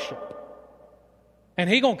go worship. And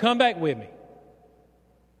He's going to come back with me.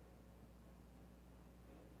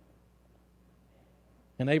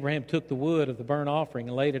 And Abraham took the wood of the burnt offering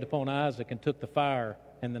and laid it upon Isaac, and took the fire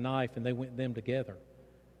and the knife, and they went them together.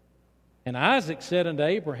 And Isaac said unto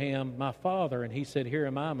Abraham, My father, and he said, Here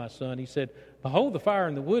am I, my son. He said, Behold the fire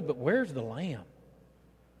and the wood, but where's the lamb?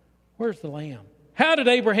 Where's the lamb? How did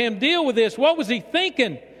Abraham deal with this? What was he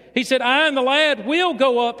thinking? He said, I and the lad will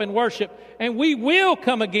go up and worship, and we will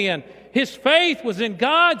come again. His faith was in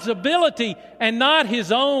God's ability and not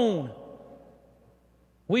his own.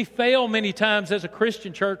 We fail many times as a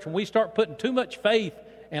Christian church when we start putting too much faith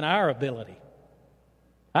in our ability.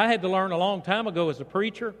 I had to learn a long time ago as a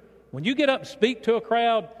preacher, when you get up and speak to a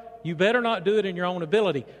crowd, you better not do it in your own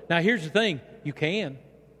ability. Now here's the thing, you can.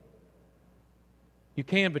 You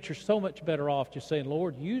can, but you're so much better off just saying,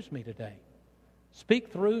 Lord, use me today.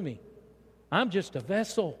 Speak through me. I'm just a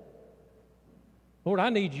vessel. Lord, I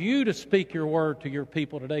need you to speak your word to your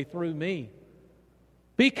people today through me.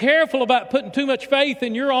 Be careful about putting too much faith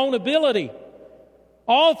in your own ability.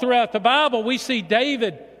 All throughout the Bible, we see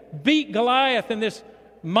David beat Goliath in this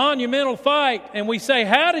monumental fight, and we say,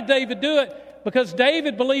 how did David do it? Because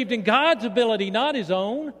David believed in God's ability, not his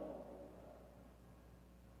own.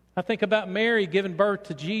 I think about Mary giving birth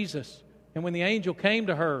to Jesus, and when the angel came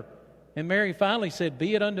to her, and Mary finally said,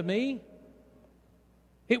 Be it unto me.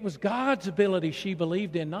 It was God's ability she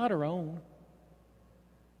believed in, not her own.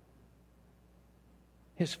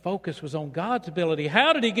 His focus was on God's ability.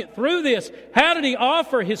 How did he get through this? How did he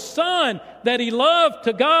offer his son that he loved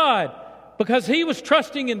to God? Because he was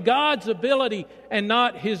trusting in God's ability and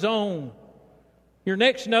not his own. Your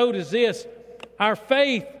next note is this. Our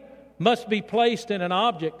faith must be placed in an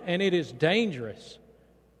object, and it is dangerous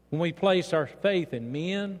when we place our faith in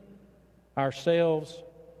men, ourselves,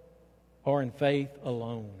 or in faith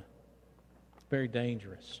alone. It's very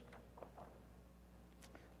dangerous.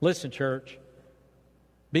 Listen, church.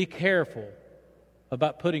 Be careful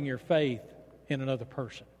about putting your faith in another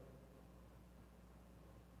person.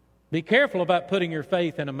 Be careful about putting your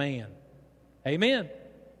faith in a man. Amen.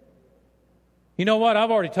 You know what?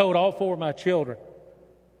 I've already told all 4 of my children,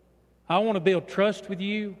 I want to build trust with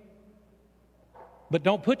you, but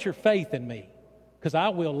don't put your faith in me, because I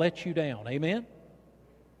will let you down. Amen.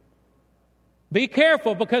 Be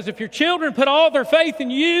careful, because if your children put all their faith in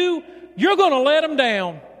you, you're going to let them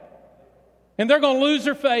down. And they're going to lose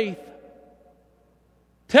their faith.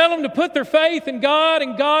 Tell them to put their faith in God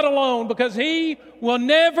and God alone, because He will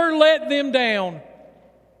never let them down.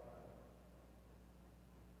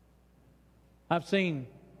 I've seen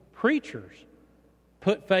preachers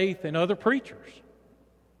put faith in other preachers.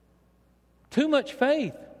 Too much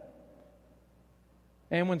faith.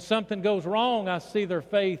 And when something goes wrong, I see their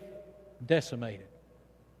faith decimated.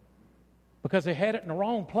 Because they had it in the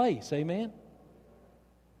wrong place. Amen?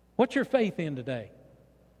 What's your faith in today?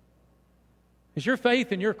 Is your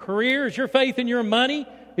faith in your career? Is your faith in your money?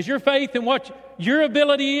 Is your faith in what your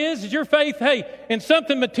ability is? Is your faith, in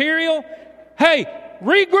something material?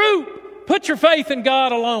 Regroup. Put your faith in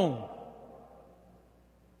God alone.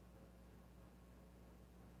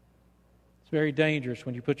 It's very dangerous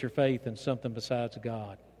when you put your faith in something besides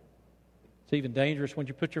God. It's even dangerous when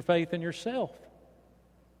you put your faith in yourself.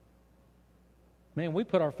 Man, we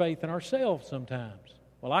put our faith in ourselves sometimes.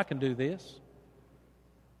 Well, I can do this.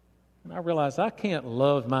 And I realize I can't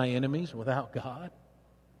love my enemies without God.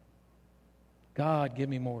 God, give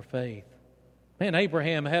me more faith. Man,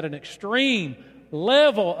 Abraham had an extreme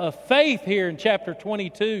level of faith here in chapter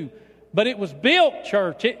 22. But it was built,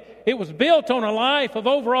 church. It was built on a life of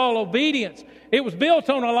overall obedience. It was built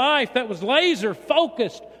on a life that was laser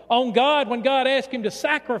focused on God when God asked him to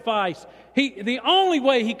sacrifice. The only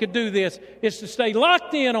way he could do this is to stay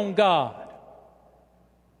locked in on God.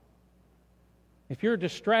 If you're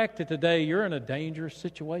distracted today, you're in a dangerous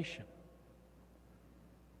situation.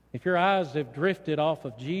 If your eyes have drifted off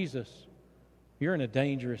of Jesus, you're in a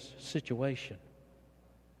dangerous situation.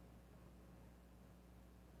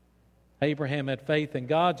 Abraham had faith in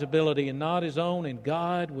God's ability and not his own, and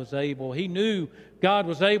God was able. He knew God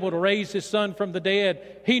was able to raise his son from the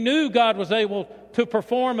dead. He knew God was able to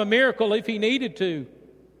perform a miracle if he needed to.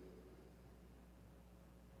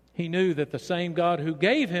 He knew that the same God who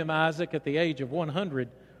gave him Isaac at the age of 100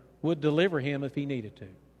 would deliver him if he needed to.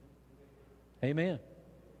 Amen.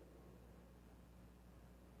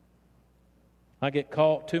 I get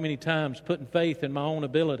caught too many times putting faith in my own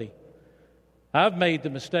ability. I've made the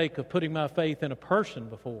mistake of putting my faith in a person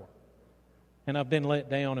before, and I've been let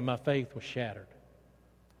down and my faith was shattered.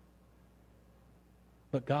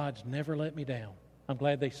 But God's never let me down. I'm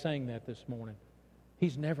glad they sang that this morning.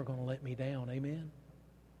 He's never going to let me down. Amen.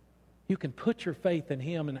 You can put your faith in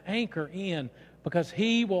Him and anchor in, because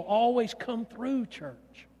He will always come through,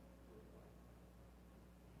 church.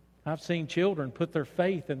 I've seen children put their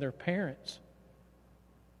faith in their parents,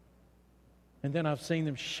 and then I've seen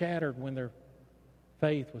them shattered when their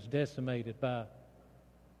faith was decimated by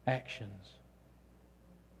actions.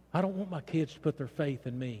 I don't want my kids to put their faith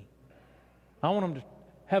in me. I want them to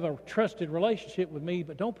have a trusted relationship with me,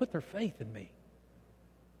 but don't put their faith in me.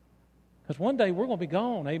 Because one day we're going to be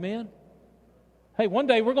gone, amen? Hey, one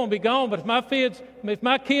day we're going to be gone, but if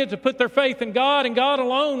my kids have put their faith in God and God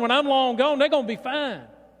alone, when I'm long gone, they're going to be fine.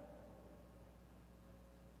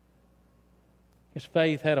 His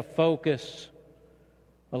faith had a focus,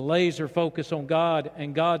 a laser focus on God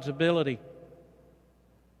and God's ability.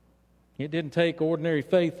 It didn't take ordinary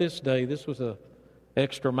faith this day. This was an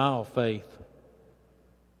extra mile faith.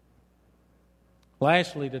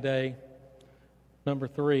 Lastly today, number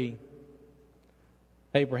 3,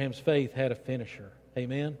 Abraham's faith had a finisher.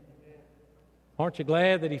 Amen? Aren't you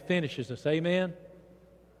glad that he finishes us? Amen?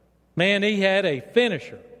 Man, he had a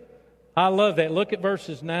finisher. I love that. Look at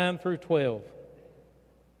verses 9 through 12.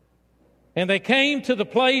 And they came to the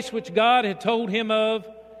place which God had told him of,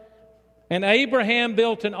 and Abraham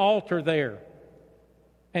built an altar there,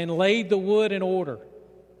 and laid the wood in order,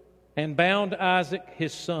 and bound Isaac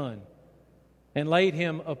his son, and laid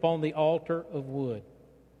him upon the altar of wood.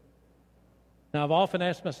 Now, I've often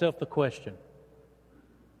asked myself the question,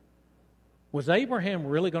 was Abraham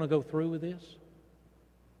really going to go through with this?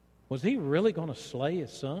 Was he really going to slay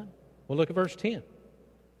his son? Well, look at verse 10.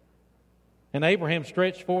 And Abraham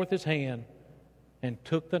stretched forth his hand and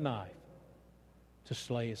took the knife to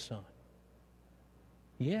slay his son.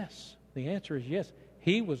 Yes, the answer is yes.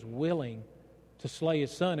 He was willing to slay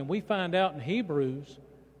his son. And we find out in Hebrews,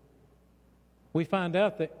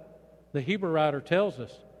 that the Hebrew writer tells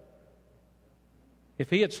us, if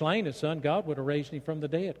he had slain his son, God would have raised him from the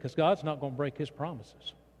dead, because God's not going to break His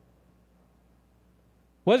promises.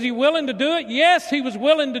 Was he willing to do it? Yes, he was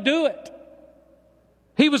willing to do it.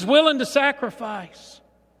 He was willing to sacrifice.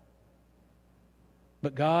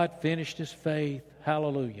 But God finished his faith.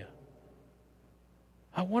 Hallelujah.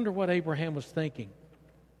 I wonder what Abraham was thinking.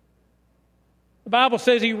 The Bible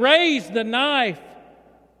says he raised the knife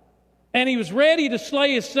and he was ready to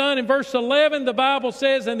slay his son. In verse 11, the Bible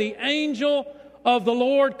says, and the angel of the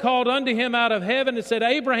Lord called unto him out of heaven and said,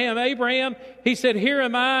 Abraham, Abraham. He said, here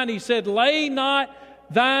am I. And he said, lay not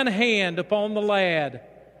thine hand upon the lad,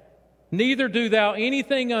 neither do thou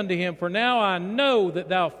anything unto him, for now I know that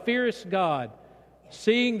thou fearest God,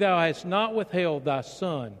 seeing thou hast not withheld thy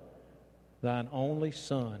son, thine only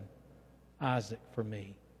son, Isaac, for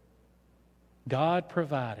me. God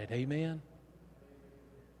provided, amen?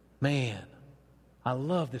 Man, I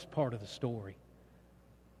love this part of the story.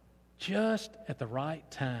 Just at the right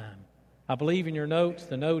time. I believe in your notes,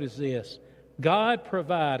 the note is this: God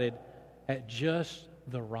provided at just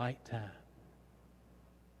the right time.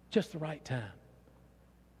 Just the right time.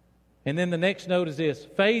 And then the next note is this: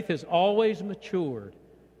 faith has always matured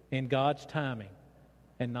in God's timing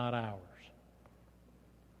and not ours.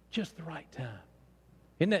 Just the right time.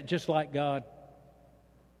 Isn't that just like God?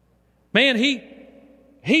 Man,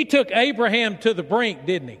 he took Abraham to the brink,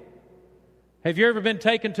 didn't he? Have you ever been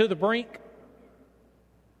taken to the brink?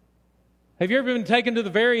 Have you ever been taken to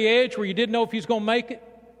the very edge where you didn't know if you was going to make it?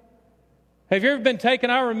 Have you ever been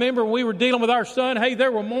taken? I remember when we were dealing with our son, hey,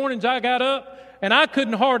 there were mornings I got up and I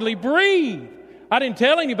couldn't hardly breathe. I didn't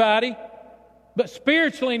tell anybody, but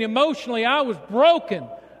spiritually and emotionally I was broken.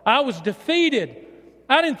 I was defeated.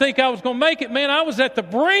 I didn't think I was going to make it. Man, I was at the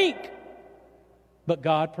brink. But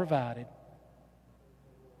God provided.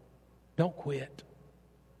 Don't quit.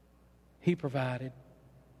 He provided.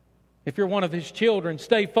 If you're one of His children,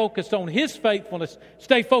 stay focused on His faithfulness.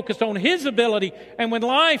 Stay focused on His ability. And when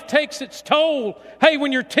life takes its toll, hey,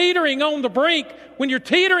 when you're teetering on the brink, when you're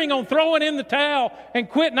teetering on throwing in the towel and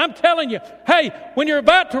quitting, I'm telling you, hey, when you're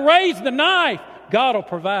about to raise the knife, God will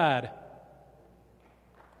provide.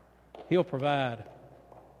 He'll provide.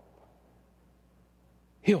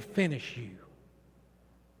 He'll finish you.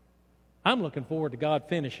 I'm looking forward to God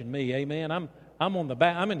finishing me. Amen. I'm on the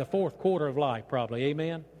back. I'm in the fourth quarter of life, probably.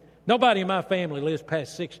 Amen. Nobody in my family lives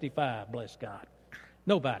past 65. Bless God.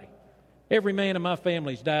 Nobody. Every man in my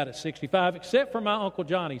family's died at 65, except for my Uncle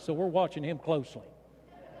Johnny. So we're watching him closely.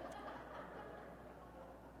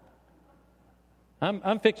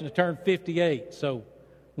 I'm fixing to turn 58. So,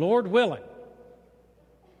 Lord willing,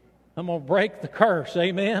 I'm going to break the curse.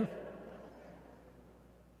 Amen.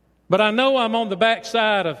 But I know I'm on the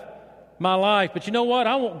backside of my life. But you know what?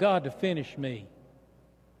 I want God to finish me.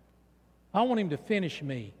 I want Him to finish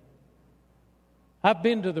me. I've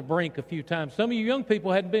been to the brink a few times. Some of you young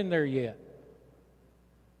people hadn't been there yet.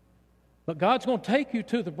 But God's going to take you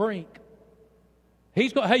to the brink.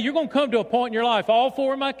 You're going to come to a point in your life. All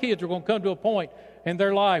four of my kids are going to come to a point in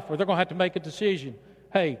their life where they're going to have to make a decision.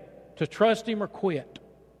 To trust Him or quit.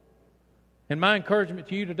 And my encouragement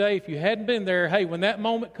to you today, if you hadn't been there, when that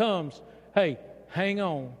moment comes, hang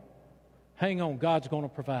on. Hang on. God's going to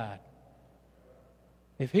provide.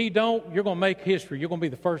 If He don't, you're going to make history. You're going to be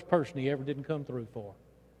the first person He ever didn't come through for.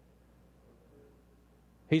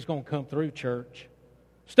 He's going to come through, church.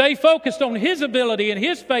 Stay focused on His ability and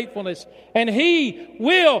His faithfulness, and He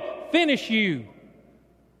will finish you.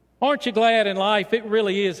 Aren't you glad in life it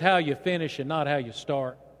really is how you finish and not how you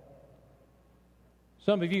start?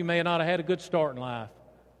 Some of you may not have had a good start in life,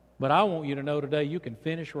 but I want you to know today you can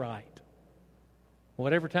finish right.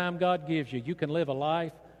 Whatever time God gives you, you can live a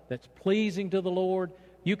life that's pleasing to the Lord.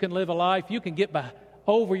 You can live a life, you can get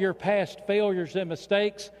over your past failures and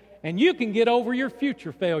mistakes, and you can get over your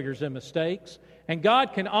future failures and mistakes. And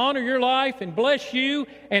God can honor your life and bless you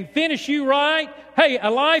and finish you right.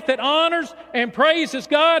 A life that honors and praises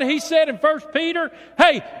God. He said in 1 Peter,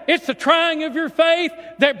 it's the trying of your faith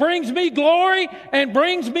that brings me glory and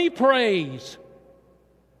brings me praise.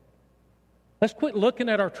 Let's quit looking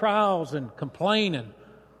at our trials and complaining.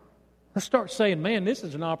 Let's start saying, man, this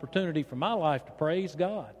is an opportunity for my life to praise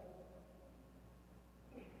God.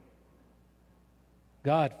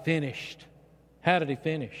 God finished. How did He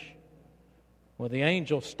finish? Well, the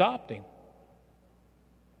angel stopped him.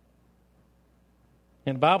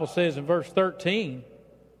 And the Bible says in verse 13,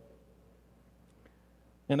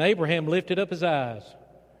 and Abraham lifted up his eyes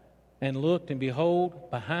and looked, and behold,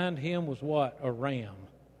 behind him was what? A ram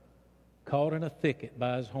caught in a thicket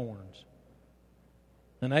by his horns.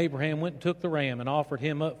 And Abraham went and took the ram and offered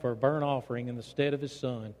him up for a burnt offering in the stead of his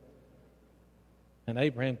son. And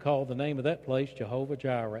Abraham called the name of that place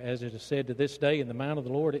Jehovah-Jireh, as it is said to this day, in the mount of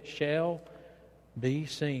the Lord it shall be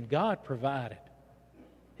seen. God provided.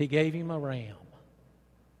 He gave him a ram.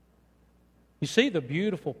 You see the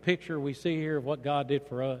beautiful picture we see here of what God did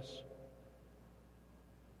for us?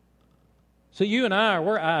 See, you and I,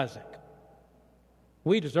 we're Isaac.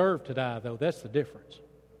 We deserve to die, though. That's the difference.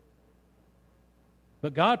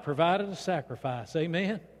 But God provided a sacrifice.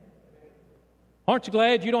 Amen? Aren't you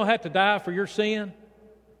glad you don't have to die for your sin?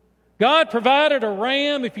 God provided a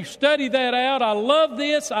ram. If you study that out, I love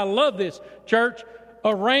this, church.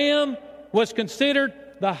 A ram was considered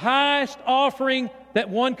the highest offering that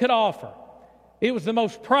one could offer. It was the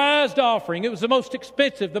most prized offering. It was the most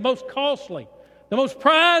expensive, the most costly. The most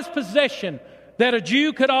prized possession that a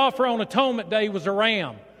Jew could offer on Atonement Day was a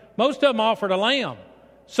ram. Most of them offered a lamb.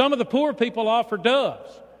 Some of the poor people offered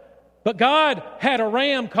doves. But God had a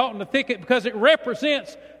ram caught in the thicket because it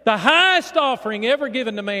represents the highest offering ever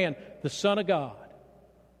given to man, the Son of God.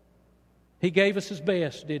 He gave us His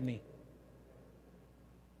best, didn't He?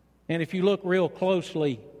 And if you look real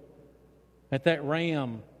closely at that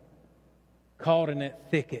ram caught in that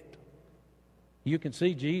thicket, you can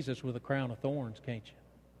see Jesus with a crown of thorns, can't you?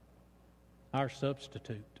 Our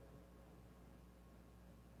substitute.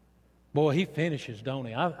 Boy, He finishes, don't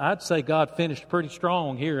He? I'd say God finished pretty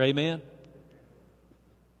strong here, amen?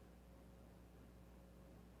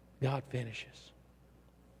 God finishes.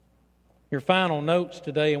 Your final notes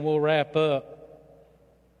today, and we'll wrap up.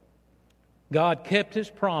 God kept His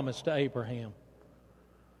promise to Abraham.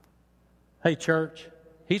 Hey, church,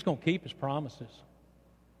 He's going to keep His promises.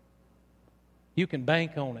 You can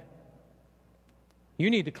bank on it. You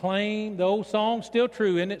need to claim the old song, still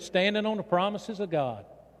true, isn't it? Standing on the promises of God.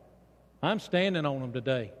 I'm standing on them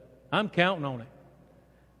today. I'm counting on it.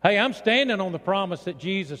 Hey, I'm standing on the promise that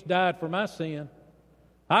Jesus died for my sin.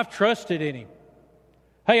 I've trusted in Him.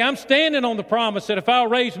 Hey, I'm standing on the promise that if I'll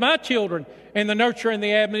raise my children in the nurture and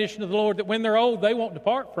the admonition of the Lord, that when they're old, they won't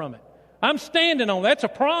depart from it. I'm standing on that. That's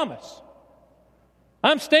a promise.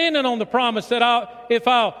 I'm standing on the promise that if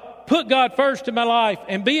I'll put God first in my life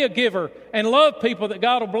and be a giver and love people, that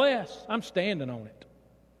God will bless. I'm standing on it.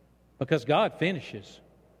 Because God finishes.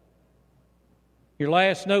 Your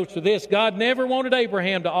last notes are this: God never wanted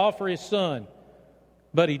Abraham to offer his son,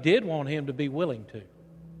 but He did want him to be willing to.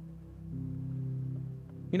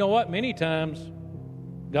 You know what? Many times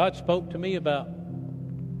God spoke to me about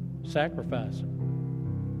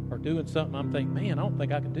sacrificing or doing something. I'm thinking, man, I don't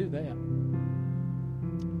think I can do that.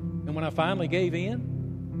 And when I finally gave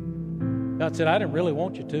in, God said, I didn't really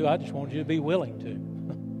want you to. I just wanted you to be willing to.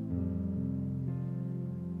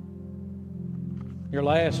 Your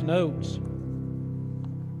last notes.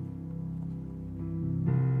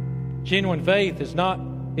 Genuine faith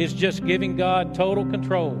is just giving God total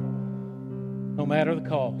control, no matter the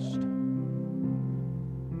cost.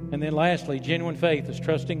 And then lastly, genuine faith is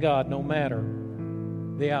trusting God no matter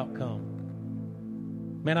the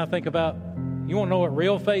outcome. Man, I think about, you want to know what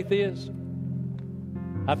real faith is?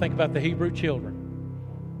 I think about the Hebrew children.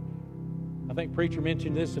 I think preacher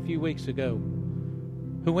mentioned this a few weeks ago,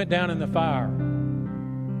 who went down in the fire.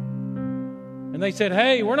 And they said,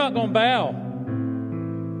 hey, we're not going to bow.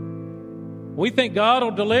 We think God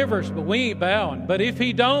will deliver us, but we ain't bowing. But if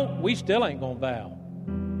He don't, we still ain't going to bow.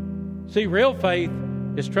 See, real faith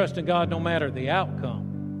is trusting God no matter the outcome.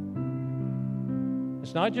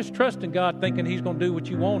 It's not just trusting God thinking He's going to do what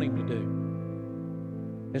you want Him to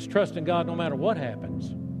do. It's trusting God no matter what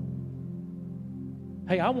happens.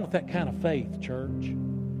 Hey, I want that kind of faith, church.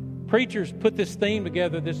 Preachers put this theme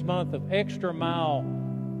together this month of extra mile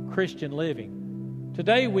Christian living.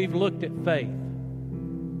 Today we've looked at faith.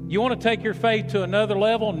 You want to take your faith to another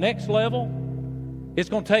level, next level? It's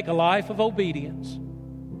going to take a life of obedience.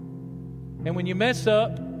 And when you mess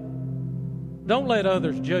up, don't let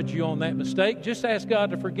others judge you on that mistake. Just ask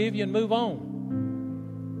God to forgive you and move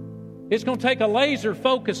on. It's going to take a laser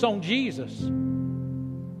focus on Jesus.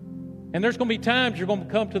 And there's going to be times you're going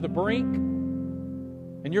to come to the brink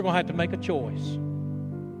and you're going to have to make a choice.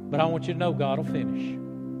 But I want you to know God will finish.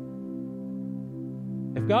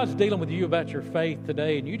 If God's dealing with you about your faith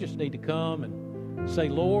today and you just need to come and say,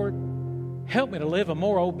 Lord, help me to live a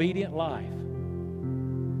more obedient life.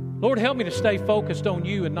 Lord, help me to stay focused on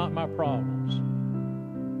you and not my problems.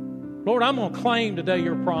 Lord, I'm going to claim today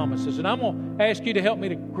your promises, and I'm going to ask you to help me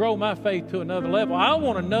to grow my faith to another level. I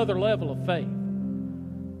want another level of faith.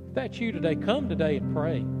 If that's you today, come today and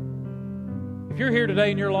pray. If you're here today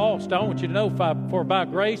and you're lost, I want you to know, for by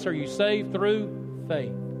grace are you saved through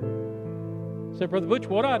faith. Say, Brother Butch,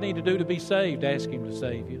 what do I need to do to be saved? Ask Him to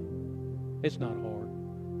save you. It's not hard.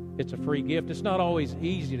 It's a free gift. It's not always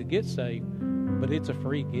easy to get saved, but it's a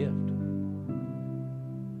free gift.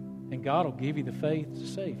 And God will give you the faith to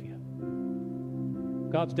save you.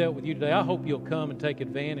 God's dealt with you today. I hope you'll come and take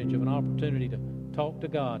advantage of an opportunity to talk to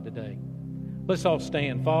God today. Let's all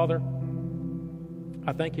stand. Father,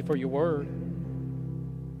 I thank you for your word.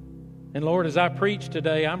 And Lord, as I preach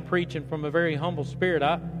today, I'm preaching from a very humble spirit.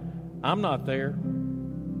 I'm not there.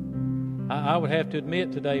 I would have to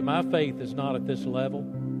admit today my faith is not at this level.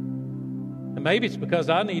 And maybe it's because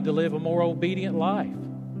I need to live a more obedient life.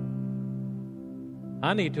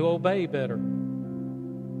 I need to obey better.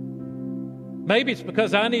 Maybe it's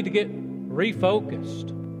because I need to get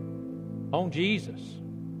refocused on Jesus.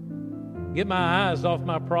 Get my eyes off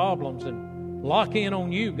my problems and lock in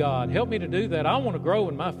on you, God. Help me to do that. I want to grow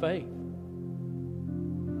in my faith.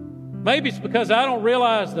 Maybe it's because I don't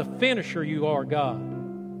realize the finisher you are,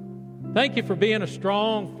 God. Thank you for being a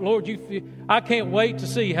strong, Lord, I can't wait to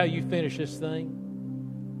see how you finish this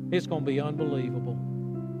thing. It's going to be unbelievable.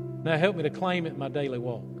 Now help me to claim it in my daily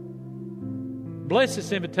walk. Bless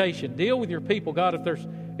this invitation. Deal with your people, God.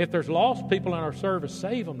 If there's lost people in our service,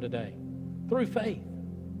 save them today through faith.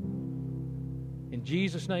 In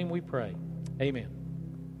Jesus' name we pray. Amen.